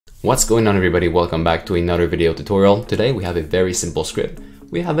What's going on, everybody? Welcome back to another video tutorial. Today we have a very simple script.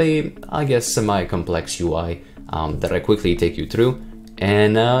 We have a, I guess, semi-complex UI that I quickly take you through.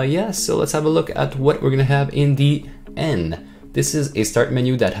 And yeah, so let's have a look at what we're gonna have in the end. This is a start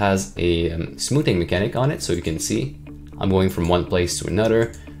menu that has a smoothing mechanic on it, so you can see I'm going from one place to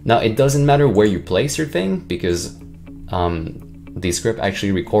another. Now it doesn't matter where you place your thing because the script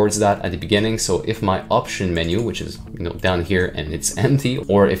actually records that at the beginning. So if my option menu, which is down here, and it's empty,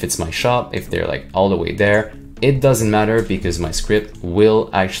 or if it's my shop, if they're like all the way there, it doesn't matter because my script will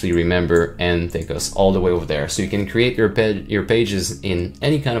actually remember and take us all the way over there. So you can create your pages in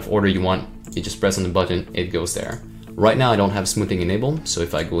any kind of order you want. You just press on the button, it goes there. Right now I don't have smoothing enabled, so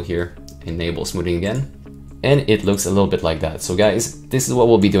if I go here, enable smoothing again, and it looks a little bit like that. So guys, this is what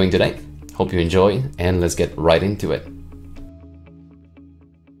we'll be doing today. Hope you enjoy, and let's get right into it.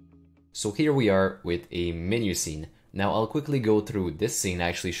 So here we are with a menu scene. Now I'll quickly go through this scene,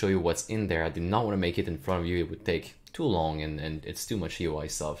 actually show you what's in there. I did not want to make it in front of you, it would take too long and it's too much UI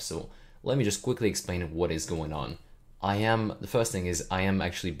stuff. So let me just quickly explain what is going on. The first thing is I am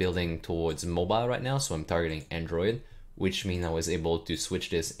actually building towards mobile right now, so I'm targeting Android, which means I was able to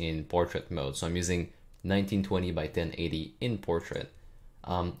switch this in portrait mode. So I'm using 1920 by 1080 in portrait.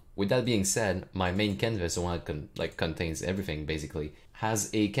 With that being said, my main canvas, the one that contains everything basically,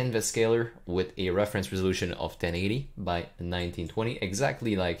 has a canvas scaler with a reference resolution of 1080 by 1920,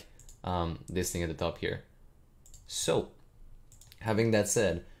 exactly like this thing at the top here. So, having that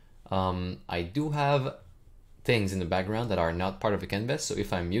said, I do have things in the background that are not part of the canvas, so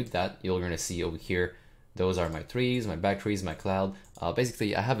if I mute that, you're going to see over here, those are my trees, my back trees, my cloud.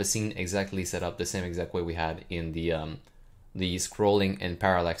 Basically, I have a scene exactly set up the same exact way we had in the scrolling and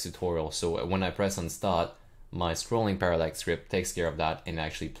parallax tutorial. So when I press on start, my scrolling parallax script takes care of that and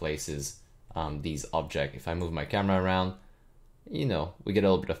actually places these objects. If I move my camera around, we get a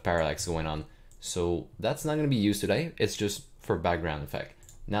little bit of parallax going on. So that's not going to be used today. It's just for background effect.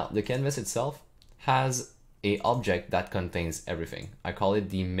 Now the canvas itself has a object that contains everything. I call it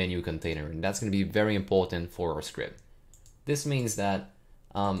the menu container, and that's going to be very important for our script. This means that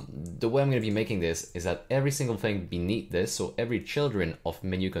the way I'm going to be making this is that every single thing beneath this, so every children of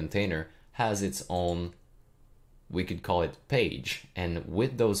menu container, has its own, we could call it page, and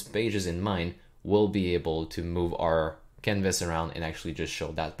with those pages in mind, we'll be able to move our canvas around and actually just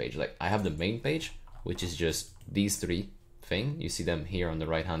show that page. Like I have the main page, which is just these three things. You see them here on the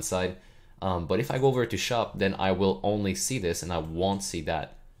right hand side. But if I go over to shop, then I will only see this and I won't see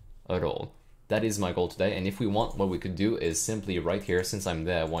that at all. That is my goal today. And if we want, what we could do is simply right here, since I'm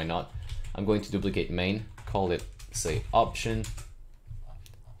there, why not? I'm going to duplicate main, call it, say, option,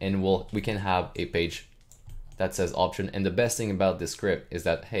 and we can have a page that says option. And the best thing about this script is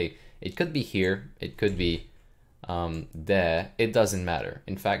that, hey, it could be here, it could be there, it doesn't matter.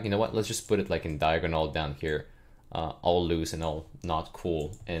 In fact, you know what, let's just put it like in diagonal down here, all loose and all not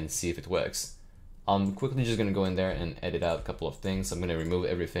cool, and see if it works. I'm quickly just gonna go in there and edit out a couple of things. I'm gonna remove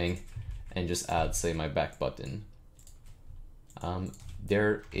everything and just add, say, my back button.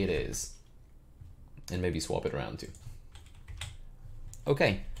 There it is, and maybe swap it around too.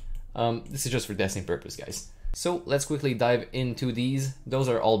 Okay, this is just for testing purpose, guys. So let's quickly dive into these. Those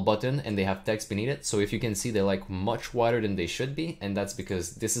are all button and they have text beneath it. So if you can see, they're like much wider than they should be, and that's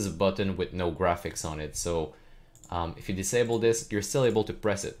because this is a button with no graphics on it. So if you disable this, you're still able to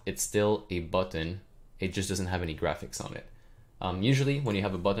press it. It's still a button, it just doesn't have any graphics on it. Usually when you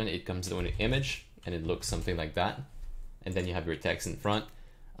have a button, it comes with an image and it looks something like that, and then you have your text in front.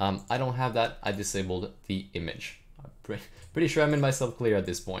 I don't have that. I disabled the image. I'm pretty sure I made myself clear at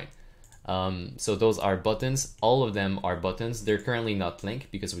this point. So those are buttons. All of them are buttons. They're currently not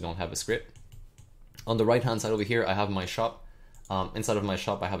linked because we don't have a script. On the right hand side over here, I have my shop. Inside of my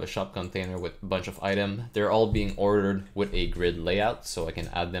shop, I have a shop container with a bunch of items. They're all being ordered with a grid layout, so I can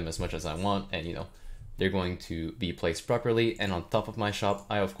add them as much as I want, and they're going to be placed properly. And on top of my shop,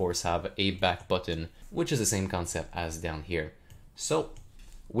 I of course have a back button, which is the same concept as down here. So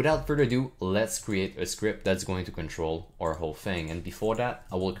without further ado, let's create a script that's going to control our whole thing. And before that,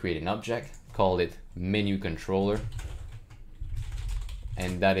 I will create an object, call it menu controller.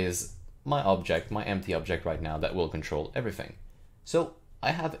 And that is my object, my empty object right now that will control everything. So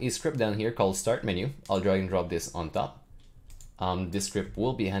I have a script down here called start menu. I'll drag and drop this on top. This script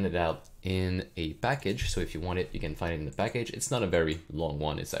will be handed out in a package, so if you want it, you can find it in the package. It's not a very long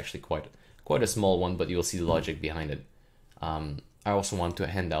one, it's actually quite a small one, but you'll see the logic behind it. I also want to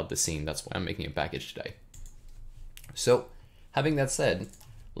hand out the scene, that's why I'm making a package today. So having that said,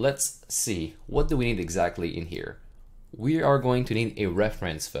 let's see, what do we need exactly in here? We are going to need a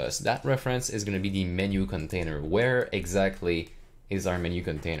reference first. That reference is going to be the menu container. Where exactly is our menu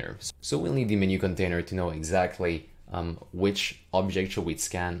container. So we'll need the menu container to know exactly which object should we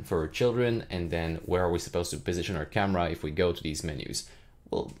scan for our children, and then where are we supposed to position our camera if we go to these menus.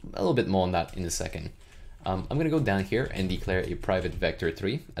 Well, a little bit more on that in a second. I'm going to go down here and declare a private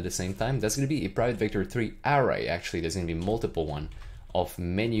vector3 at the same time. That's going to be a private vector3 array. Actually, there's going to be multiple one of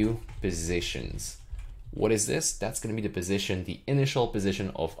menu positions. What is this? That's going to be the position, the initial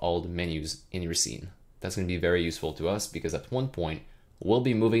position of all the menus in your scene. That's going to be very useful to us because at one point we'll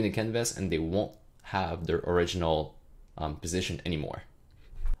be moving the canvas and they won't have their original position anymore.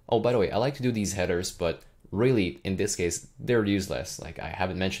 Oh, by the way, I like to do these headers, but really in this case they're useless. Like, I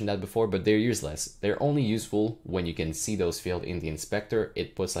haven't mentioned that before, but they're useless. They're only useful when you can see those fields in the inspector.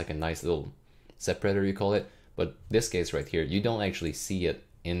 It puts like a nice little separator, you call it, but this case right here, you don't actually see it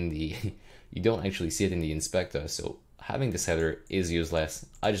in the you don't actually see it in the inspector. So having this header is useless.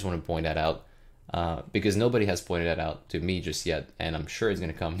 I just want to point that out because nobody has pointed that out to me just yet, and I'm sure it's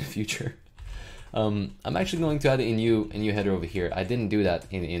going to come in the future. I'm actually going to add a new header over here. I didn't do that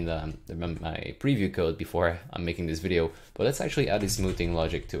in my preview code before I'm making this video, but let's actually add a smoothing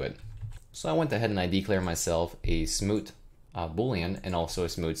logic to it. So I went ahead and I declare myself a smooth boolean and also a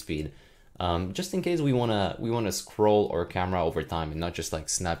smooth speed, just in case we wanna scroll our camera over time and not just like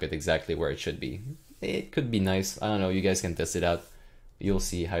snap it exactly where it should be. It could be nice. I don't know. You guys can test it out. You'll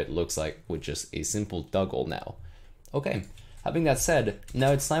see how it looks like with just a simple toggle now. Okay. Having that said,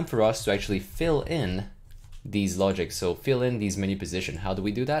 now it's time for us to actually fill in these logics. So fill in these menu position. How do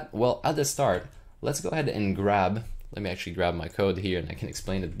we do that? Well, at the start, let's go ahead and let me actually grab my code here and I can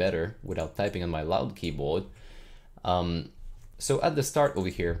explain it better without typing on my loud keyboard. So at the start over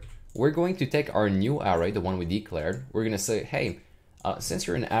here, we're going to take our new array, the one we declared. We're going to say, hey, since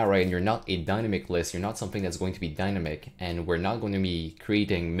you're an array and you're not a dynamic list, you're not something that's going to be dynamic, and we're not going to be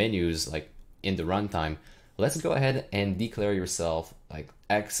creating menus like in the runtime, let's go ahead and declare yourself like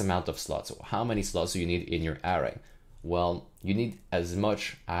X amount of slots. So how many slots do you need in your array? Well, you need as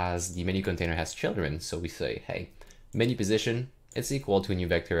much as the menu container has children. So we say, hey, menu position, it's equal to a new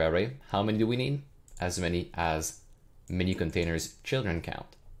vector array. How many do we need? As many as menu container's children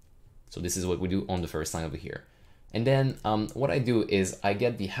count. So this is what we do on the first line over here. And then what I do is I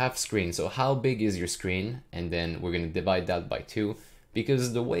get the half screen. So how big is your screen? And then we're going to divide that by 2.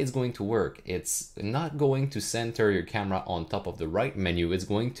 Because the way it's going to work, it's not going to center your camera on top of the right menu. It's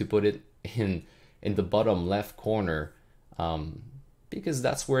going to put it in the bottom left corner, because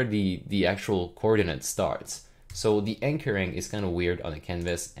that's where the actual coordinate starts. So the anchoring is kind of weird on a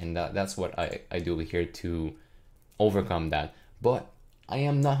canvas, and that's what I do over here to overcome that. But I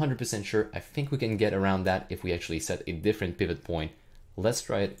am not 100% sure. I think we can get around that if we actually set a different pivot point. Let's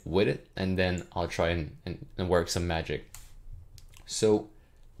try it with it, and then I'll try and work some magic. So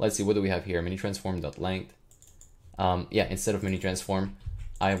let's see, what do we have here? Menu transform.length. Yeah, instead of menu transform,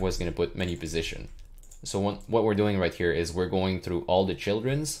 I was going to put menu position. So what we're doing right here is we're going through all the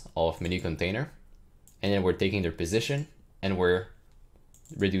children's of menu container, and then we're taking their position and we're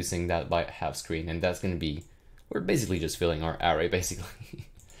reducing that by half screen. And that's going to be, we're basically just filling our array basically.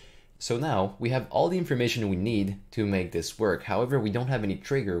 So now we have all the information we need to make this work. However, we don't have any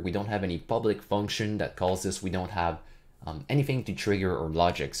trigger. We don't have any public function that calls this. We don't have anything to trigger or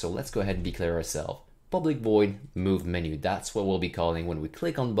logic. So let's go ahead and declare ourselves public void move menu. That's what we'll be calling when we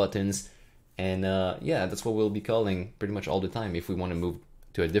click on buttons. And yeah, that's what we'll be calling pretty much all the time if we want to move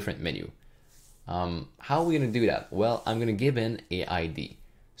to a different menu. How are we going to do that? Well, I'm going to give in a ID.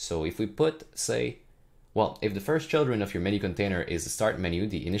 So if we put, say, well, if the first children of your menu container is the start menu,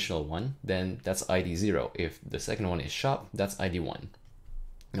 the initial one, then that's ID 0. If the second one is shop, that's ID 1.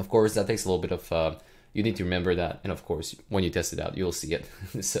 And of course, that takes a little bit of you need to remember that, and of course, when you test it out, you'll see it.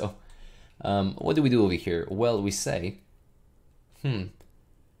 So, what do we do over here? Well, we say,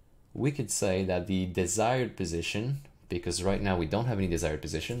 we could say that the desired position, because right now we don't have any desired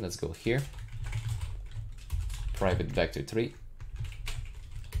position. Let's go here, private vector3,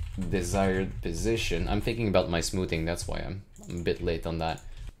 desired position. I'm thinking about my smoothing, that's why I'm a bit late on that.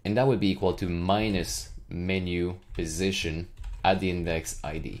 And that would be equal to minus menu position at the index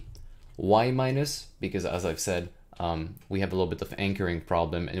ID. Why minus? Because as I've said, we have a little bit of anchoring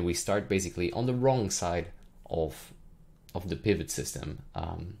problem and we start basically on the wrong side of the pivot system.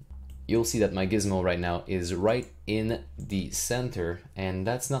 You'll see that my gizmo right now is right in the center, and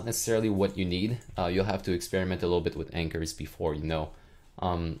that's not necessarily what you need. You'll have to experiment a little bit with anchors before you know.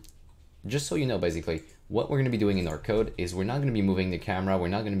 Just so you know, basically, what we're going to be doing in our code is we're not going to be moving the camera, we're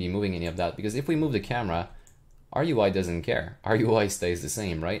not going to be moving any of that, because if we move the camera, our UI doesn't care. Our UI stays the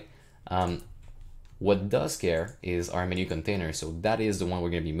same, right? What does care is our menu container, so that is the one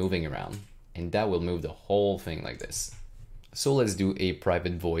we're going to be moving around, and that will move the whole thing like this. So let's do a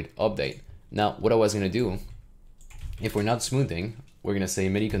private void update. Now, what I was gonna do, if we're not smoothing, we're gonna say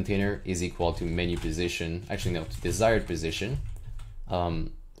menu container is equal to menu position, actually no, to desired position,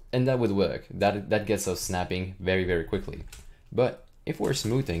 and that would work. That gets us snapping very, very quickly. But if we're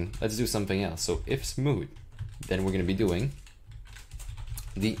smoothing, let's do something else. So if smooth, then we're gonna be doing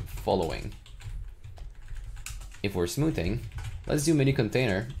the following. If we're smoothing, let's do menu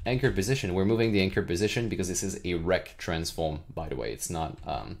container, anchor position. We're moving the anchor position because this is a rect transform, by the way. It's not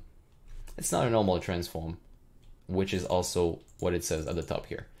a normal transform, which is also what it says at the top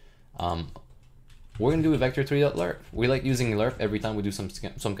here. We're gonna do a vector3.lerp. We like using lerp every time we do some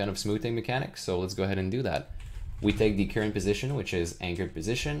kind of smoothing mechanic, so let's go ahead and do that. We take the current position, which is anchored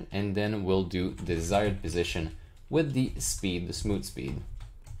position, and then we'll do the desired position with the speed, the smooth speed,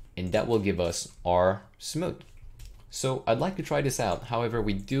 and that will give us our smooth. So I'd like to try this out. However,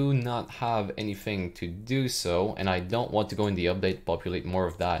 we do not have anything to do so, and I don't want to go in the update, populate more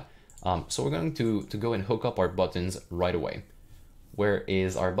of that. So we're going to go and hook up our buttons right away. Where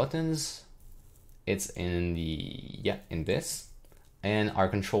is our buttons? It's in in this. And our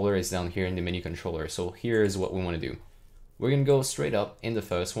controller is down here in the menu controller. So here's what we want to do. We're going to go straight up in the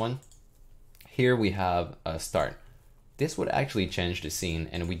first one. Here we have a start. This would actually change the scene,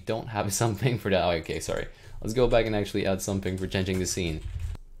 and we don't have something for that. Oh, okay, sorry. Let's go back and actually add something for changing the scene.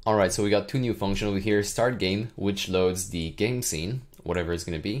 Alright, so we got two new functions over here. Start game, which loads the game scene, whatever it's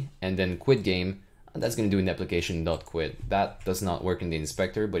going to be, and then quit game, that's going to do an application.quit. That does not work in the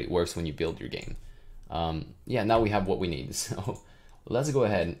inspector, but it works when you build your game. Yeah, now we have what we need. So let's go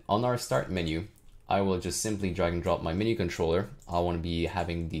ahead. On our start menu, I will just simply drag and drop my menu controller. I want to be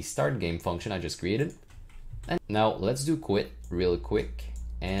having the start game function I just created. And now let's do quit real quick.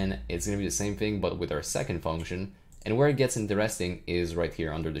 And it's going to be the same thing, but with our second function. And where it gets interesting is right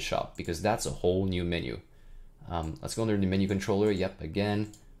here under the shop, because that's a whole new menu. Let's go under the menu controller. Yep,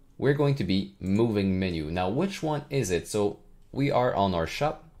 again, we're going to be moving menu. Now, which one is it? So we are on our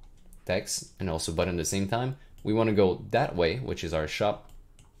shop, text, and also button at the same time. We want to go that way, which is our shop.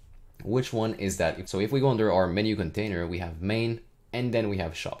 Which one is that? So if we go under our menu container, we have main, and then we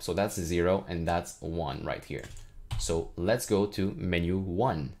have shop. So that's 0, and that's 1 right here. So let's go to menu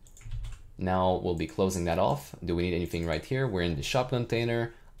 1. Now we'll be closing that off. Do we need anything right here? We're in the shop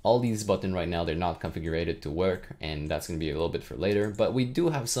container. All these buttons right now, they're not configured to work, and that's going to be a little bit for later. But we do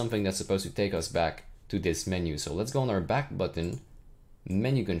have something that's supposed to take us back to this menu. So let's go on our back button,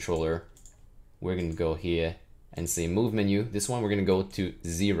 menu controller. We're going to go here and say move menu. This one we're going to go to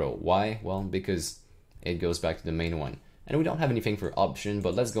 0. Why? Well, because it goes back to the main one. And we don't have anything for option,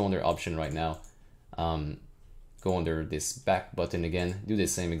 but let's go under option right now. Go under this back button again, do the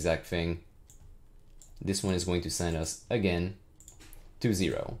same exact thing. This one is going to send us again to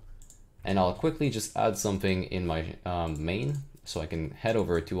 0. And I'll quickly just add something in my main, so I can head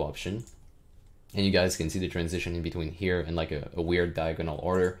over to option. And you guys can see the transition in between here and like a weird diagonal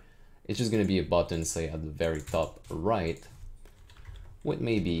order. It's just going to be a button, say at the very top right, with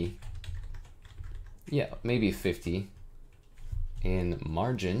maybe 50 in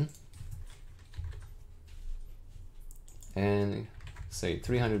margin. And say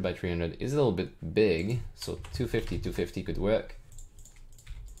 300 by 300 is a little bit big, so 250 could work.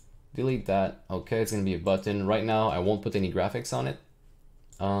 Delete that. Okay, it's gonna be a button. Right now I won't put any graphics on it,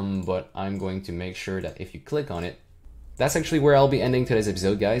 but I'm going to make sure that if you click on it, that's actually where I'll be ending today's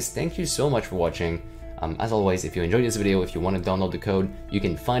episode, guys. Thank you so much for watching. As always, if you enjoyed this video, if you want to download the code, you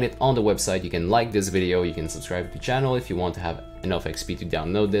can find it on the website. You can like this video, you can subscribe to the channel if you want to have enough XP to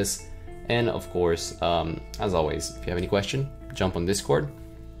download this. And of course, as always, if you have any question, jump on Discord.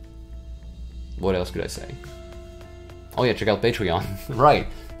 What else could I say? Oh yeah, check out Patreon. Right.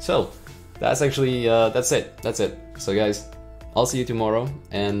 So that's actually that's it. So guys, I'll see you tomorrow.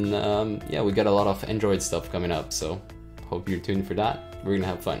 And yeah, we got a lot of Android stuff coming up. So hope you're tuned for that. We're gonna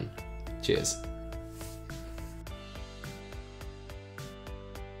have fun. Cheers.